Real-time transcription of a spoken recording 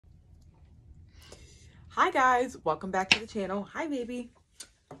Hi guys, welcome back to the channel. Hi baby.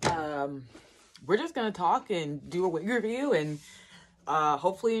 We're just gonna talk and do a wig review and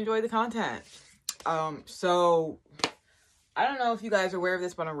hopefully enjoy the content. So I don't know if you guys are aware of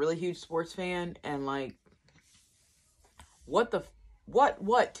this, but I'm a really huge sports fan, and like, what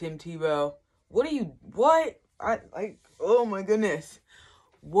Tim Tebow? Oh my goodness.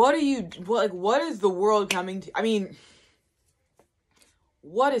 What is the world coming to? I mean,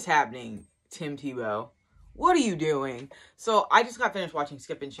 what is happening, Tim Tebow? What are you doing? So I just got finished watching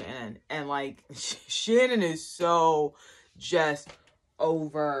Skip and Shannon, and like, Shannon is so just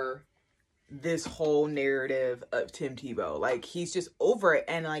over this whole narrative of Tim Tebow. Like, he's just over it,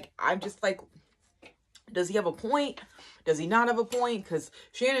 and like, I'm just like, does he have a point? Does he not have a point? Because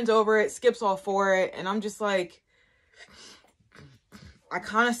Shannon's over it, Skip's all for it, and I'm just like, I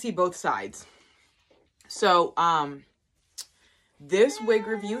kind of see both sides. So, this wig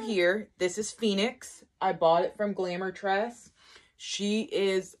review here, this is Phoenix. I bought it from Glamour Tress. She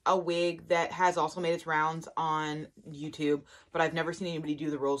is a wig that has also made its rounds on YouTube, but I've never seen anybody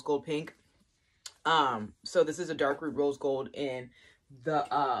do the rose gold pink. So this is a dark root rose gold in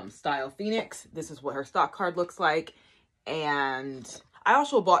the style Phoenix. This is what her stock card looks like. And I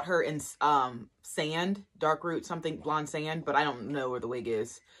also bought her in sand, dark root, something blonde sand, but I don't know where the wig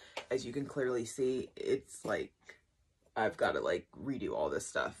is. As you can clearly see, it's like, I've got to like redo all this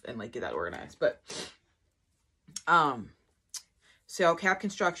stuff and like get that organized. But so cap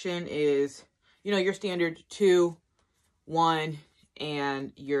construction is, you know, your standard 2, 1,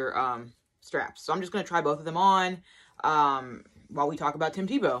 and your straps. So I'm just going to try both of them on while we talk about Tim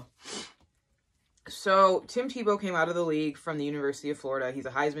Tebow. So Tim Tebow came out of the league from the University of Florida. He's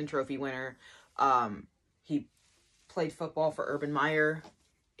a Heisman Trophy winner. He played football for Urban Meyer.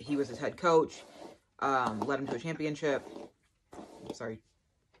 He was his head coach. Led him to a championship. Sorry,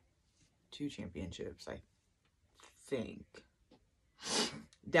 2 championships, I think,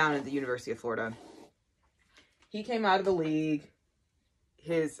 down at the University of Florida. He came out of the league.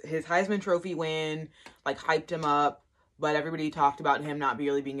 His Heisman Trophy win like hyped him up, but everybody talked about him not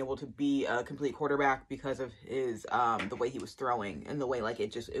really being able to be a complete quarterback because of his the way he was throwing, and the way like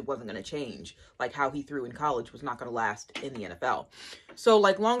it wasn't going to change. Like how he threw in college was not going to last in the NFL. So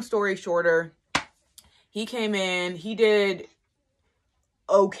like, long story shorter, he came in, he did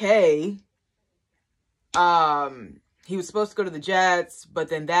okay. He was supposed to go to the Jets, but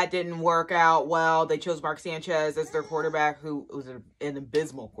then that didn't work out well. They chose Mark Sanchez as their quarterback, who was an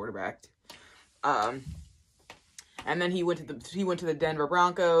abysmal quarterback. And then he went to the Denver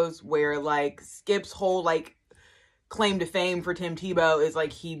Broncos, where like Skip's whole like claim to fame for Tim Tebow is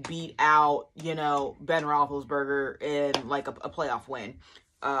like he beat out, you know, Ben Roethlisberger in like a playoff win.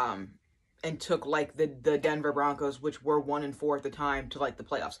 And took like the Denver Broncos, which were 1-4 at the time, to like the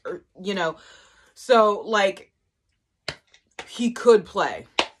playoffs, or, you know, so like, he could play.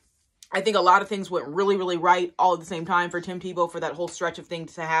 I think a lot of things went really, really right all at the same time for Tim Tebow for that whole stretch of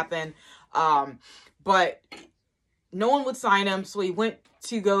things to happen. But no one would sign him, so he went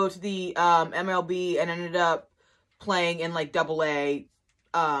to go to the MLB and ended up playing in like AA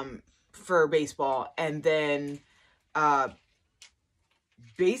for baseball, and then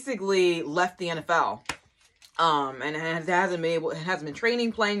basically left the NFL, and hasn't been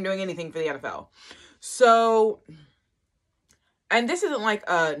training, playing, doing anything for the NFL. So, and this isn't like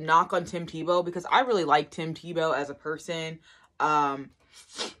a knock on Tim Tebow, because I really like Tim Tebow as a person.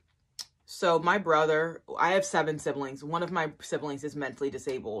 So my brother, I have 7 siblings. One of my siblings is mentally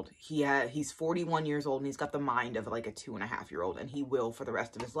disabled. He's 41 years old, and he's got the mind of like a 2.5-year-old, and he will for the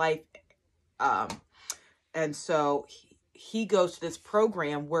rest of his life. And so he goes to this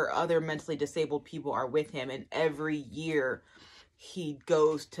program where other mentally disabled people are with him, and every year he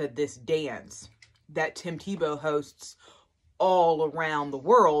goes to this dance that Tim Tebow hosts all around the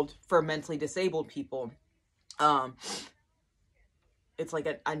world for mentally disabled people. It's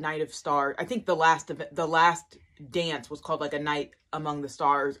like a night of stars. I think the last dance was called like a night among the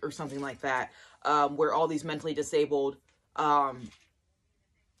stars or something like that, where all these mentally disabled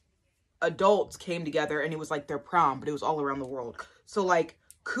adults came together, and it was like their prom, but it was all around the world. So like,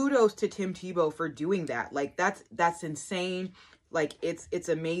 kudos to Tim Tebow for doing that. Like, that's insane. Like, it's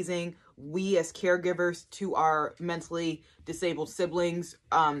amazing. We as caregivers to our mentally disabled siblings,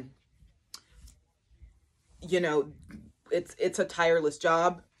 you know, it's a tireless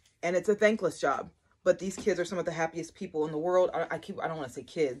job, and it's a thankless job, but these kids are some of the happiest people in the world. I don't want to say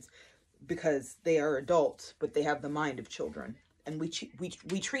kids, because they are adults, but they have the mind of children. And we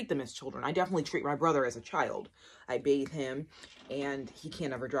treat them as children. I definitely treat my brother as a child. I bathe him, and he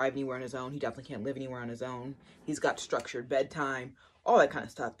can't ever drive anywhere on his own. He definitely can't live anywhere on his own. He's got structured bedtime, all that kind of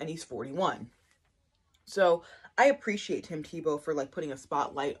stuff, and he's 41. So I appreciate Tim Tebow for like putting a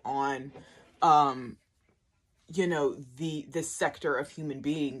spotlight on, you know, this sector of human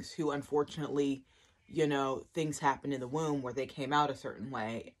beings who unfortunately, you know, things happen in the womb where they came out a certain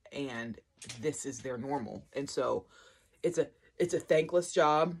way and this is their normal. And so it's a thankless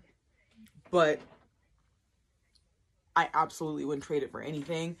job, but I absolutely wouldn't trade it for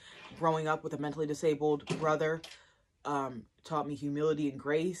anything. Growing up with a mentally disabled brother taught me humility and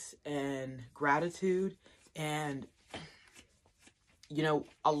grace and gratitude. And, you know,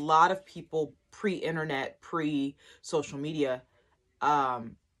 a lot of people pre-internet, pre-social media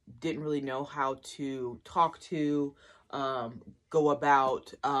didn't really know how to talk to, go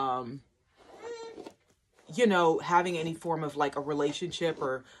about, you know, having any form of like a relationship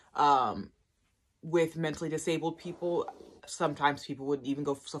or with mentally disabled people. Sometimes people would even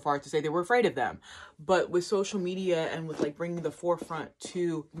go so far as to say they were afraid of them. But with social media and with like bringing the forefront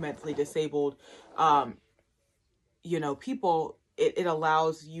to mentally disabled, you know, people, it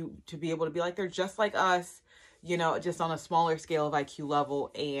allows you to be able to be like, they're just like us, you know, just on a smaller scale of IQ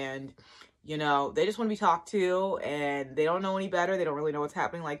level. And, you know, they just want to be talked to and they don't know any better. They don't really know what's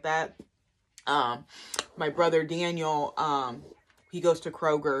happening like that. My brother Daniel, he goes to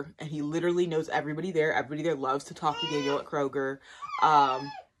Kroger and he literally knows everybody there. Everybody there loves to talk to Daniel at Kroger.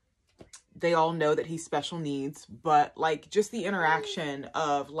 They all know that he's special needs, but like just the interaction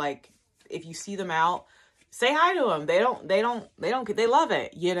of like, if you see them out, say hi to them. They love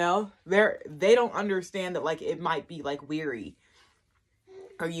it. You know, they don't understand that like, it might be like weary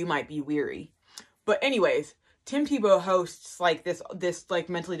or you might be weary. But anyways, Tim Tebow hosts like this like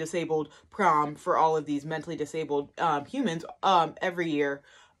mentally disabled prom for all of these mentally disabled humans every year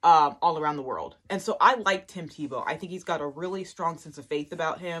all around the world. And so I like Tim Tebow. I think he's got a really strong sense of faith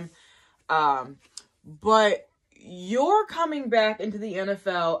about him. But you're coming back into the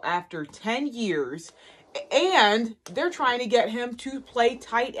NFL after 10 years and they're trying to get him to play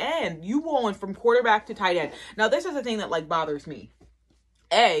tight end. You going from quarterback to tight end. Now this is the thing that like bothers me.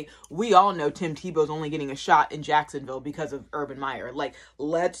 We all know Tim Tebow's only getting a shot in Jacksonville because of Urban Meyer. Like,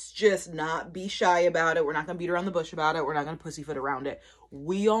 let's just not be shy about it. We're not going to beat around the bush about it. We're not going to pussyfoot around it.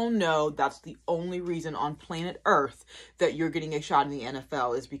 We all know that's the only reason on planet Earth that you're getting a shot in the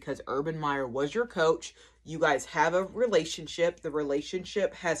NFL is because Urban Meyer was your coach. You guys have a relationship. The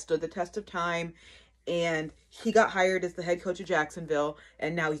relationship has stood the test of time. And he got hired as the head coach of Jacksonville.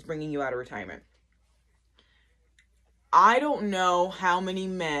 And now he's bringing you out of retirement. I don't know how many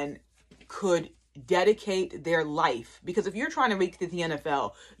men could dedicate their life, because if you're trying to make it to the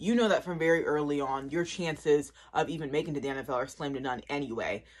NFL, you know that from very early on, your chances of even making to the NFL are slim to none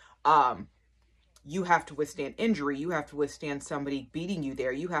anyway. You have to withstand injury. You have to withstand somebody beating you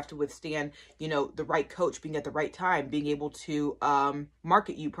there. You have to withstand, you know, the right coach being at the right time, being able to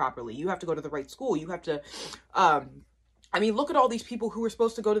market you properly. You have to go to the right school. You have to, I mean, look at all these people who were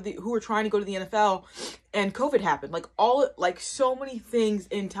supposed to who were trying to go to the NFL and COVID happened. Like so many things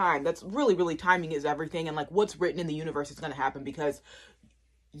in time. That's really, really timing is everything. And like what's written in the universe is going to happen because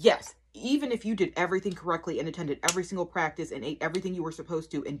yes, even if you did everything correctly and attended every single practice and ate everything you were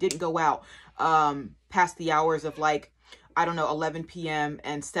supposed to and didn't go out past the hours of like, I don't know, 11 p.m.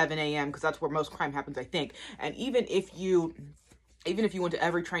 and 7 a.m. because that's where most crime happens, I think. And even if you went to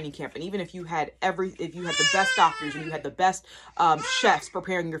every training camp and even if you had the best doctors and you had the best chefs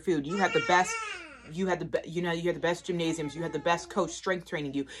preparing your food, you had the best gymnasiums, you had the best coach strength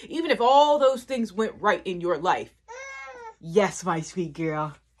training you, even if all those things went right in your life, yes, my sweet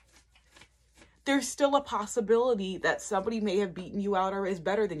girl, there's still a possibility that somebody may have beaten you out or is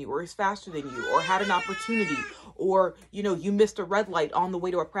better than you or is faster than you or had an opportunity or, you know, you missed a red light on the way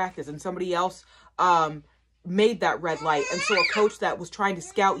to a practice and somebody else made that red light. And so a coach that was trying to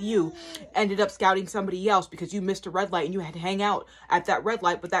scout you ended up scouting somebody else because you missed a red light and you had to hang out at that red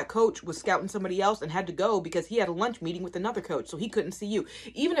light. But that coach was scouting somebody else and had to go because he had a lunch meeting with another coach. So he couldn't see you.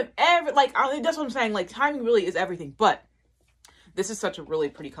 Even if that's what I'm saying. Like timing really is everything. But this is such a really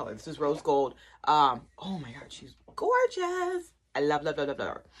pretty color. This is rose gold. Oh my God, she's gorgeous. I love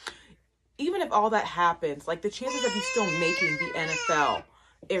her. Even if all that happens, like the chances of you still making the NFL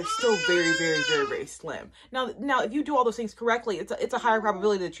are still very, very, very, very slim. Now, if you do all those things correctly, it's a higher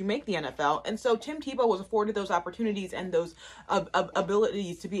probability that you make the NFL. And so Tim Tebow was afforded those opportunities and those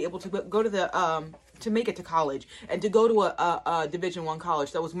abilities to be able to go to to make it to college and to go to a Division I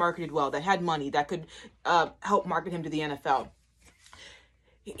college that was marketed well, that had money, that could help market him to the NFL.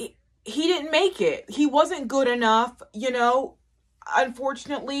 He didn't make it. He wasn't good enough, you know.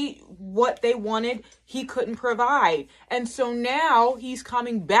 unfortunately, what they wanted, he couldn't provide. And so now he's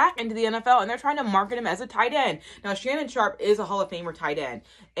coming back into the NFL and they're trying to market him as a tight end. Now, Shannon Sharpe is a Hall of Famer tight end.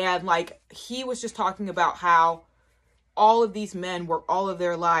 And like, he was just talking about how all of these men work all of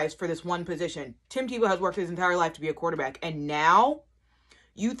their lives for this one position. Tim Tebow has worked his entire life to be a quarterback. And now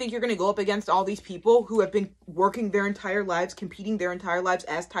you think you're going to go up against all these people who have been working their entire lives, competing their entire lives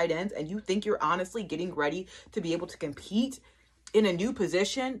as tight ends, and you think you're honestly getting ready to be able to compete in a new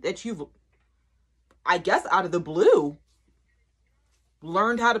position that you've, I guess, out of the blue,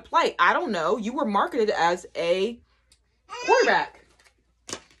 learned how to play. I don't know. You were marketed as a quarterback.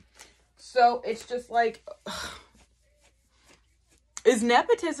 So it's just like, is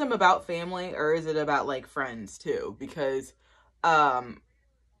nepotism about family or is it about like friends too? Because, I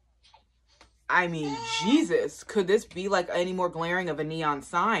mean, Jesus, could this be like any more glaring of a neon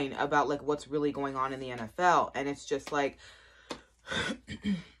sign about like what's really going on in the NFL? And it's just like,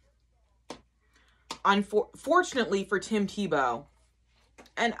 unfortunately for Tim Tebow,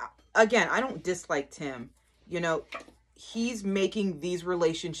 and again, I don't dislike Tim, you know, he's making these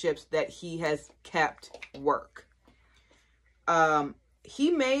relationships that he has kept work.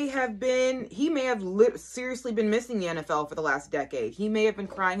 He may have seriously been missing the NFL for the last decade. He may have been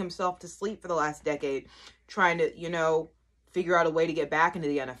crying himself to sleep for the last decade, trying to, you know, figure out a way to get back into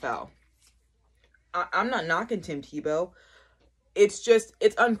the NFL. I'm not knocking Tim Tebow. It's just,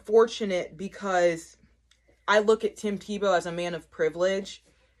 it's unfortunate because I look at Tim Tebow as a man of privilege.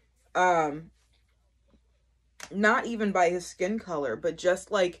 Not even by his skin color, but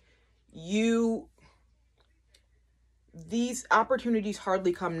just like these opportunities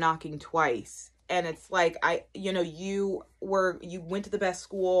hardly come knocking twice. And it's like, you went to the best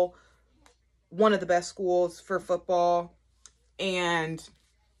school, one of the best schools for football, and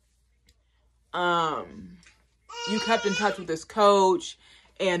you kept in touch with this coach,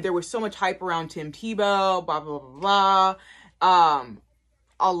 and there was so much hype around Tim Tebow, blah, blah, blah, blah.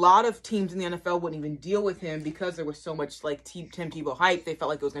 A lot of teams in the NFL wouldn't even deal with him because there was so much like Tim Tebow hype. They felt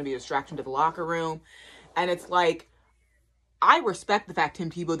like it was going to be a distraction to the locker room. And it's like, I respect the fact,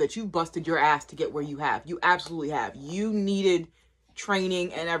 Tim Tebow, that you've busted your ass to get where you have. You absolutely have. You needed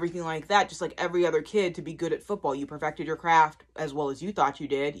training and everything like that, just like every other kid, to be good at football. You perfected your craft as well as you thought you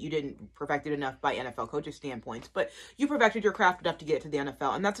did. You didn't perfect it enough by NFL coaches' standpoints, but you perfected your craft enough to get to the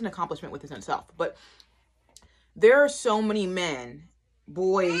NFL, and that's an accomplishment within itself. But there are so many men,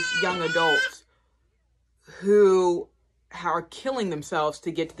 boys, young adults, who are killing themselves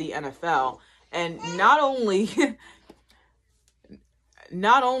to get to the NFL, and not only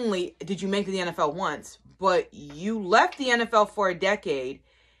did you make it to the NFL once, but you left the NFL for a decade,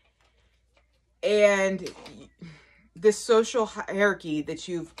 and this social hierarchy that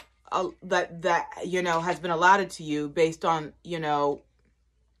you've that has been allotted to you based on the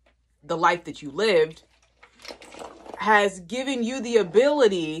life that you lived has given you the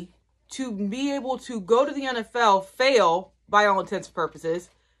ability to be able to go to the NFL, fail by all intents and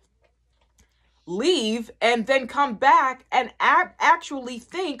purposes, leave, and then come back and actually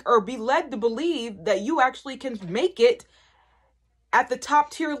think or be led to believe that you actually can make it at the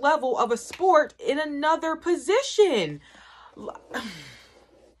top tier level of a sport in another position.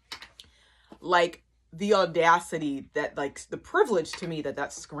 Like, the audacity that, like, the privilege to me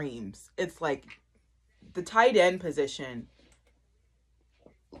that screams. It's like the tight end position.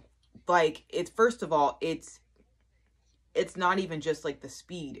 Like, it's, first of all, it's not even just like the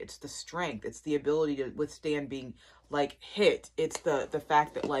speed, it's the strength, it's the ability to withstand being like hit. It's the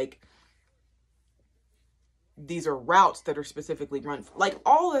fact that like these are routes that are specifically run, like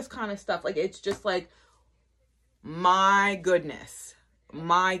all this kind of stuff. Like, it's just like, my goodness,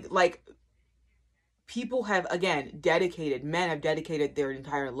 like, people have, again, men have dedicated their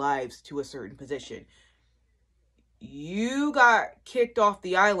entire lives to a certain position. You got kicked off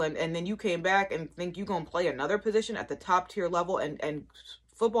the island and then you came back and think you're going to play another position at the top tier level. And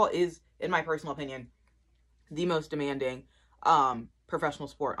football is, in my personal opinion, the most demanding professional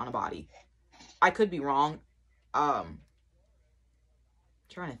sport on a body. I could be wrong. Trying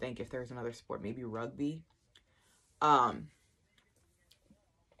to think if there's another sport, maybe rugby. But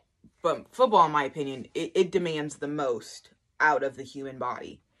football, in my opinion, it demands the most out of the human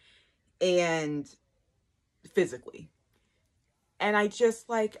body. And physically. And I just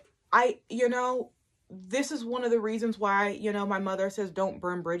like, this is one of the reasons why, my mother says don't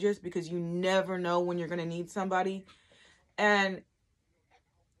burn bridges, because you never know when you're going to need somebody. And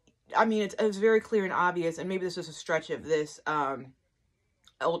I mean, it's very clear and obvious, and maybe this is a stretch of this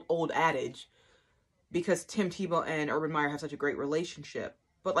old adage, because Tim Tebow and Urban Meyer have such a great relationship.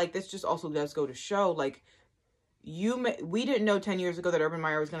 But like, this just also does go to show, like, we didn't know 10 years ago that Urban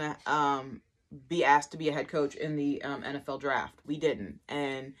Meyer was going to be asked to be a head coach in the NFL draft. We didn't.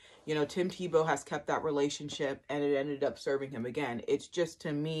 And, you know, Tim Tebow has kept that relationship, and it ended up serving him again. It's just,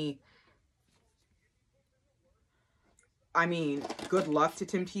 to me, I mean, good luck to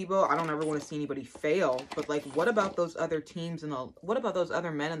Tim Tebow. I don't ever want to see anybody fail. But, like, what about those other teams what about those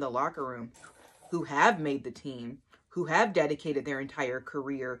other men in the locker room who have made the team, who have dedicated their entire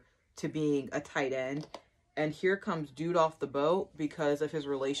career to being a tight end? And here comes dude off the boat because of his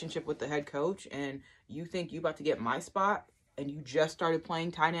relationship with the head coach. And you think you about to get my spot and you just started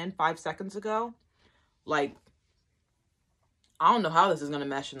playing tight end 5 seconds ago? Like, I don't know how this is going to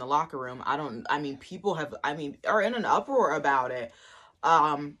mesh in the locker room. People are in an uproar about it.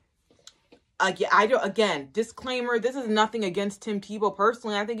 Again, disclaimer, this is nothing against Tim Tebow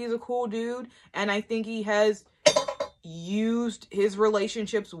personally. I think he's a cool dude, and I think he has used his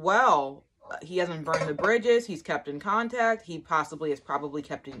relationships well. He hasn't burned the bridges. He's kept in contact. He has probably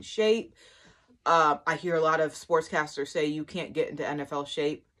kept in shape. I hear a lot of sportscasters say you can't get into NFL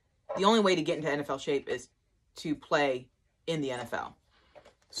shape. The only way to get into NFL shape is to play in the NFL.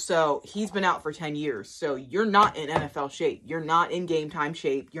 So he's been out for 10 years. So you're not in NFL shape. You're not in game time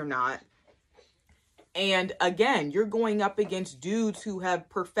shape. You're not. And again, you're going up against dudes who have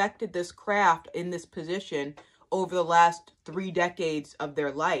perfected this craft in this position over the last 3 decades of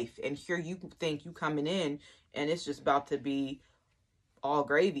their life. And here you think you coming in and it's just about to be all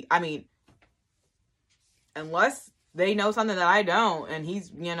gravy. I mean, unless they know something that I don't, and he's,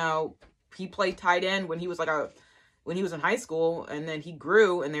 you know, he played tight end when he was when he was in high school, and then he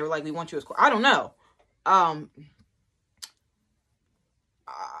grew and they were like, we want you as, I don't know. I'm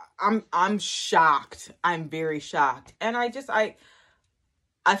shocked. I'm very shocked. And I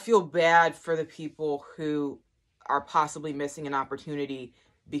feel bad for the people who are possibly missing an opportunity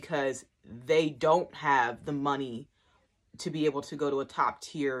because they don't have the money to be able to go to a top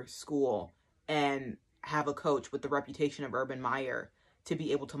tier school and have a coach with the reputation of Urban Meyer to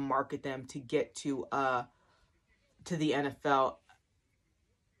be able to market them to get to the NFL.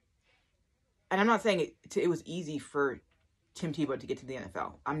 And I'm not saying it was easy for Tim Tebow to get to the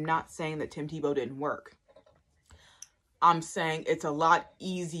NFL. I'm not saying that Tim Tebow didn't work. I'm saying it's a lot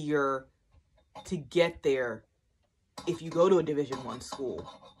easier to get there if you go to a Division I school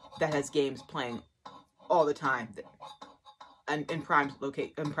that has games playing all the time and in prime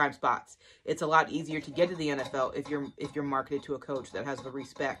spots. It's a lot easier to get to the NFL if you're marketed to a coach that has the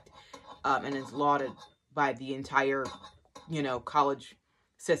respect and is lauded by the entire, you know, college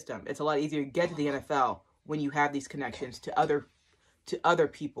system. It's a lot easier to get to the NFL when you have these connections to other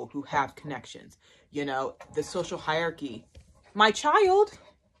people who have connections. You know, the social hierarchy. My child,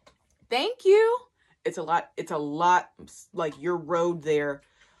 thank you. It's a lot like your road there.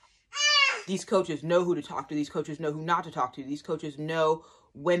 These coaches know who to talk to. These coaches know who not to talk to. These coaches know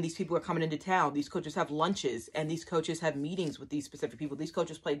when these people are coming into town. These coaches have lunches, and these coaches have meetings with these specific people. These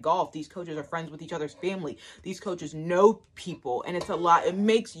coaches play golf. These coaches are friends with each other's family. These coaches know people, and it's a lot.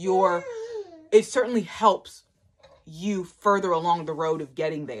 It certainly helps you further along the road of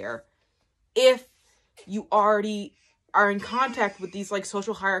getting there if you already are in contact with these like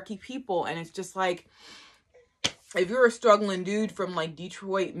social hierarchy people. And it's just like, if you're a struggling dude from like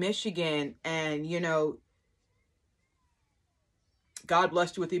Detroit, Michigan, and you know, God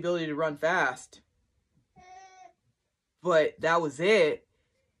blessed you with the ability to run fast, but that was it,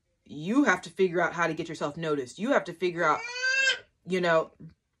 you have to figure out how to get yourself noticed. You have to figure out, you know,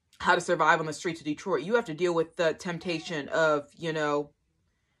 how to survive on the streets of Detroit. You have to deal with the temptation of, you know,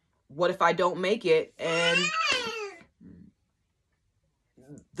 what if I don't make it? And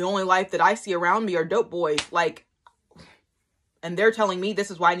the only life that I see around me are dope boys. Like, and they're telling me this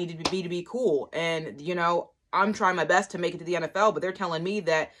is why I need to be cool. And, you know, I'm trying my best to make it to the NFL, but they're telling me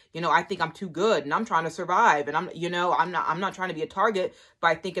that, you know, I think I'm too good and I'm trying to survive. And I'm not trying to be a target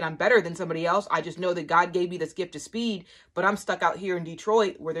by thinking I'm better than somebody else. I just know that God gave me this gift of speed, but I'm stuck out here in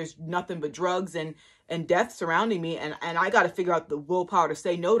Detroit where there's nothing but drugs and death surrounding me. And I got to figure out the willpower to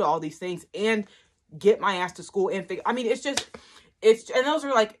say no to all these things and get my ass to school and and those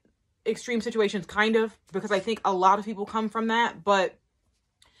are like extreme situations kind of, because I think a lot of people come from that, but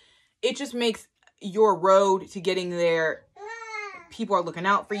it just makes your road to getting there, people are looking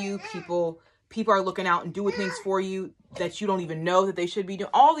out for you. People are looking out and doing things for you that you don't even know that they should be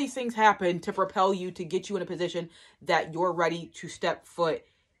doing. All these things happen to propel you, to get you in a position that you're ready to step foot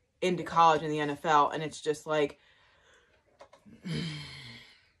into college and the NFL. And it's just like,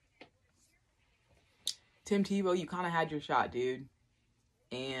 Tim Tebow, you kind of had your shot, dude.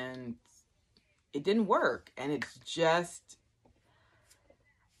 And it didn't work. And it's just,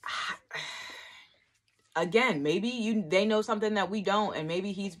 again, maybe they know something that we don't, and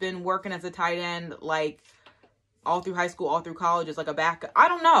maybe he's been working as a tight end like all through high school, all through college, as like a backup. I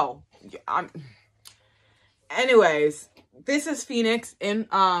don't know. Anyways, this is Phoenix in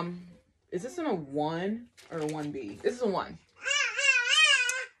is this in a 1 or a 1B? This is a 1.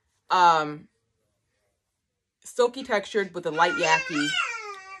 Silky textured with a light yaki.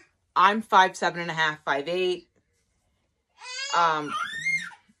 I'm 5'7.5", 5'8".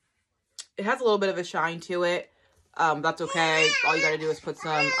 It has a little bit of a shine to it. That's okay. All you gotta do is put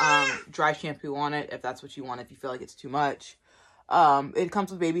some dry shampoo on it if that's what you want, if you feel like it's too much. It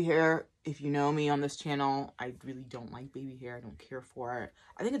comes with baby hair. If you know me on this channel, I really don't like baby hair. I don't care for it.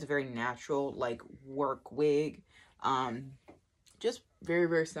 I think it's a very natural, like, work wig. Just very,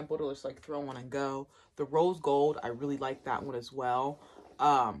 very simple to just, like, throw on and go. The rose gold, I really like that one as well.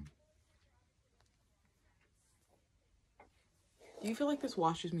 Do you feel like this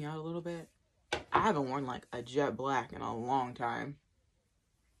washes me out a little bit? I haven't worn, like, a jet black in a long time.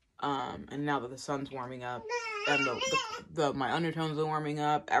 And now that the sun's warming up and my undertones are warming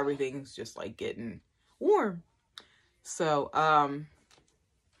up, everything's just, like, getting warm. So,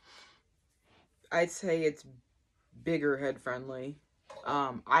 I'd say it's bigger head friendly.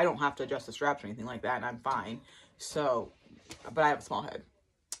 I don't have to adjust the straps or anything like that, and I'm fine. So, but I have a small head.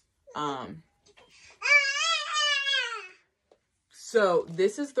 So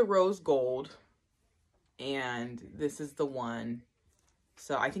this is the rose gold, and this is the one.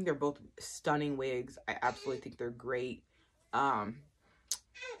 So I think they're both stunning wigs. I absolutely think they're great.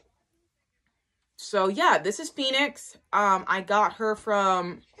 So yeah, this is Phoenix. I got her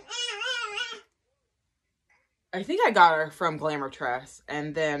from, I think I got her from Brand-Outre,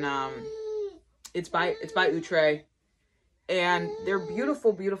 and then it's by Outre, and they're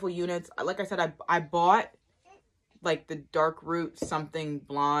beautiful, beautiful units. Like I said, I bought like the dark root something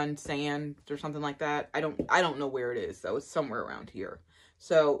blonde sand or something like that. I don't know where it is, though. It's somewhere around here.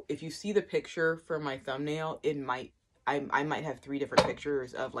 So if you see the picture for my thumbnail, it might, I might have 3 different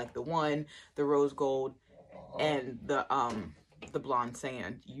pictures of like the one, the rose gold, and the blonde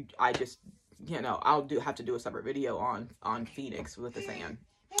sand. I just, you know, I'll have to do a separate video on Phoenix with the sand.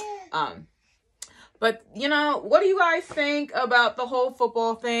 But you know, what do you guys think about the whole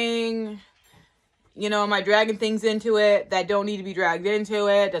football thing? You know, am I dragging things into it that don't need to be dragged into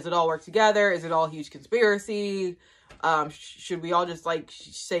it? Does it all work together? Is it all a huge conspiracy? Should we all just, like,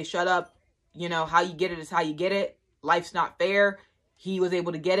 say, shut up? You know, how you get it is how you get it. Life's not fair. He was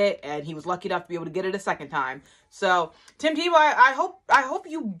able to get it, and he was lucky enough to be able to get it a second time. So, Tim Tebow, I hope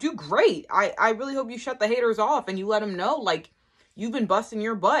you do great. I really hope you shut the haters off and you let them know, like, you've been busting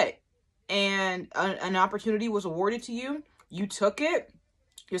your butt. And an opportunity was awarded to you. You took it.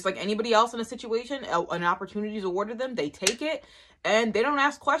 Just like anybody else in a situation, an opportunity is awarded them, they take it, and they don't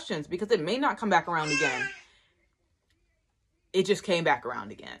ask questions because it may not come back around again. It just came back around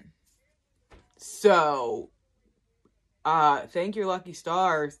again. So, thank your lucky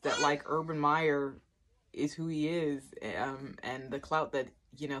stars that, like, Urban Meyer is who he is, and the clout that,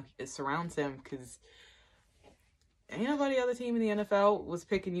 you know, surrounds him, because ain't nobody other team in the NFL was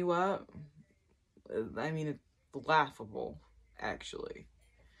picking you up. I mean, it's laughable, actually.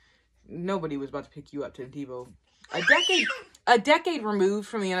 Nobody was about to pick you up, Tim Tebow. A decade removed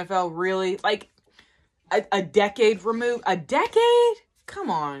from the NFL, really? Like, a decade removed? A decade? Come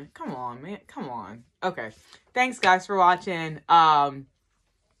on, man. Come on. Okay. Thanks, guys, for watching. Like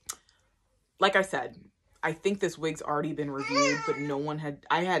I said, I think this wig's already been reviewed, but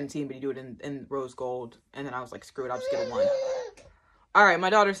I hadn't seen anybody do it in rose gold. And then I was like, screw it, I'll just get one. All right,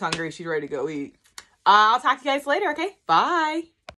 my daughter's hungry. She's ready to go eat. I'll talk to you guys later, okay? Bye.